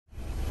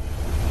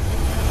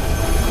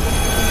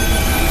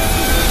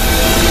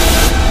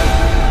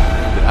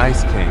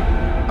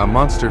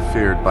monster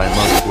feared by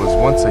most was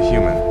once a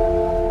human.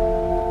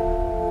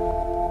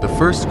 The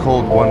first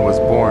cold one was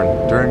born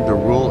during the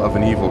rule of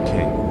an evil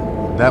king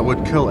that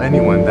would kill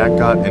anyone that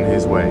got in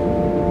his way.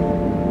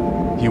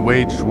 He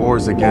waged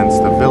wars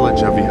against the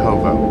village of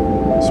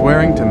Jehovah,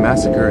 swearing to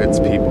massacre its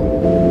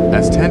people.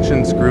 As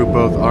tensions grew,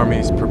 both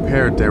armies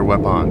prepared their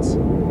weapons.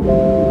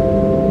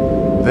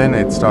 Then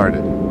it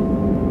started.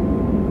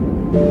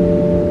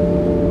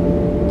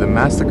 The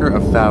massacre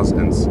of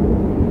thousands.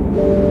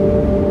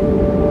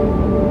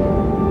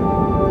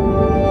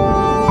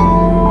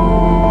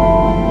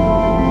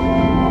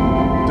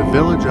 The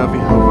village of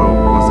Jehovah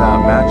was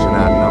outmatched and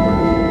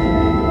outnumbered.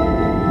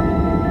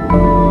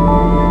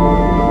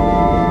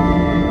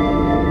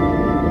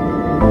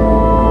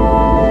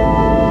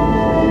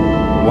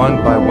 One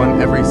by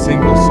one, every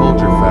single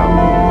soldier fell,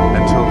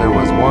 until there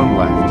was one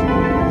left,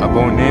 a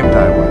boy named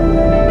Iwa.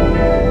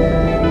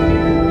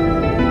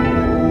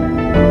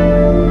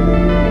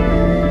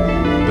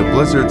 The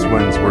blizzard's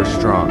winds were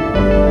strong,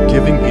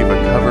 giving Eva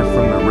cover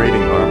from the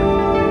raiding army.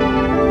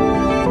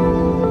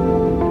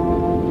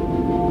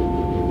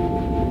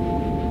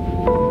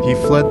 He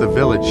fled the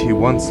village he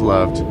once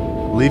loved,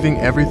 leaving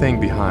everything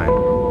behind.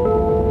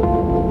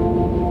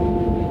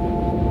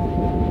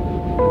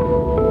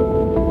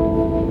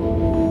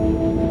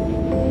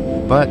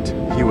 But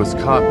he was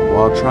caught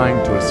while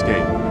trying to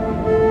escape.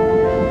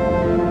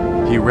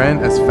 He ran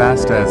as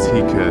fast as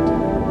he could.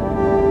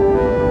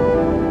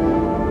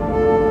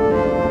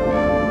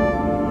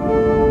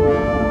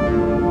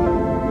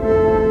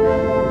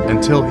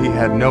 Until he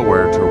had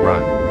nowhere to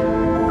run.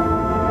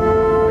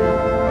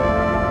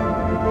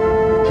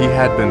 He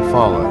had been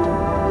followed.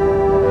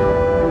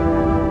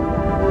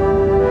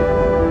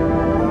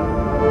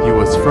 He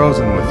was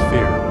frozen with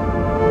fear.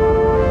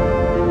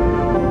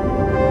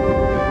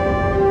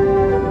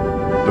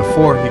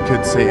 Before he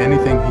could say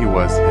anything, he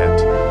was hit.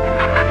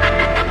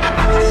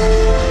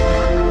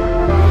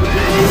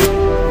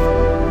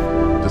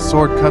 The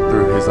sword cut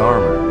through his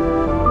armor.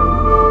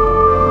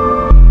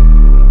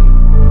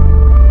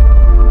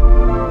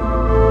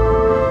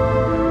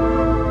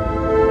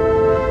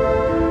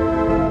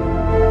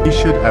 He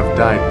should have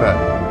died,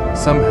 but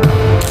somehow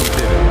he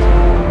didn't.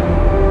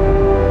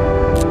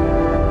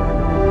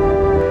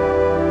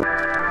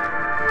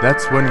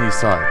 That's when he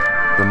saw it,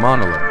 the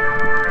monolith.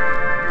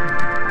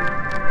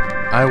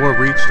 Iwa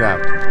reached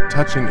out,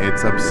 touching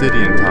its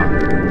obsidian top.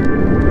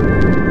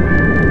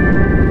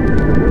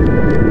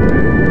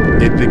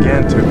 It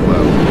began to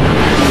glow.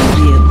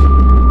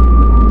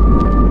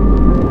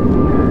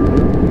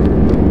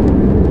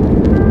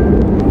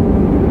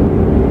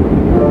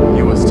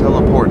 He was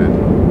teleported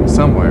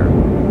somewhere.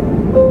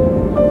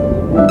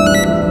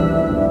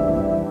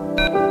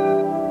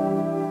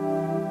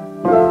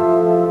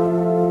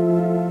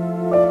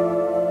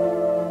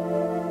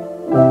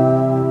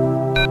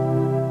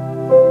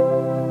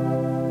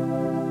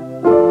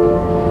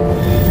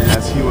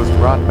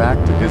 Brought back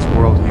to his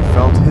world, he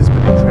felt his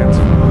body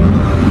transformed.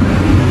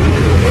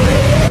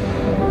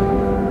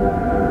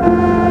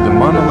 The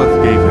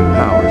monolith gave him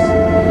powers.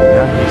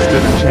 Now he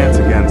stood a chance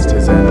against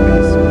his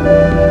enemies.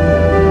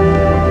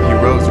 He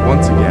rose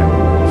once again,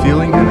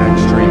 feeling an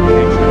extreme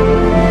hatred.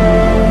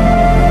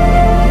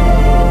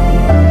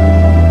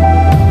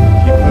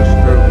 He pushed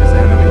through his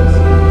enemies.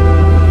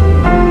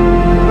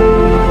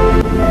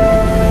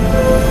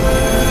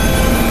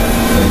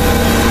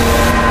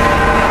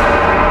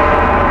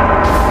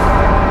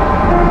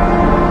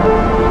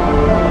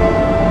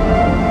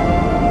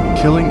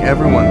 Killing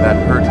everyone that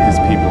hurt his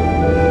people.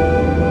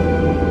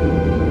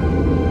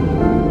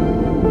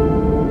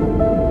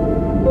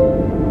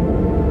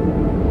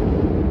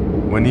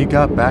 When he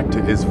got back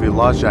to his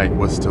village, it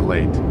was too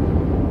late.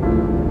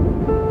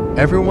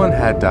 Everyone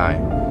had died,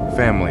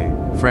 family,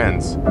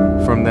 friends.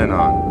 From then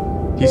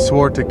on, he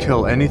swore to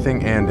kill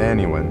anything and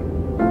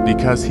anyone,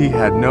 because he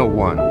had no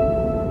one.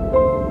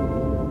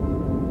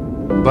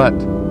 But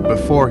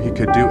before he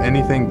could do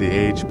anything, the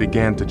age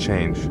began to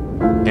change,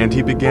 and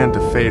he began to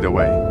fade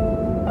away.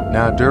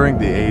 Now during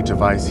the age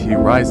of ice, he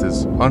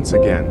rises once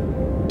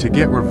again to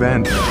get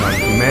revenge on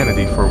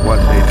humanity for what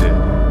they did.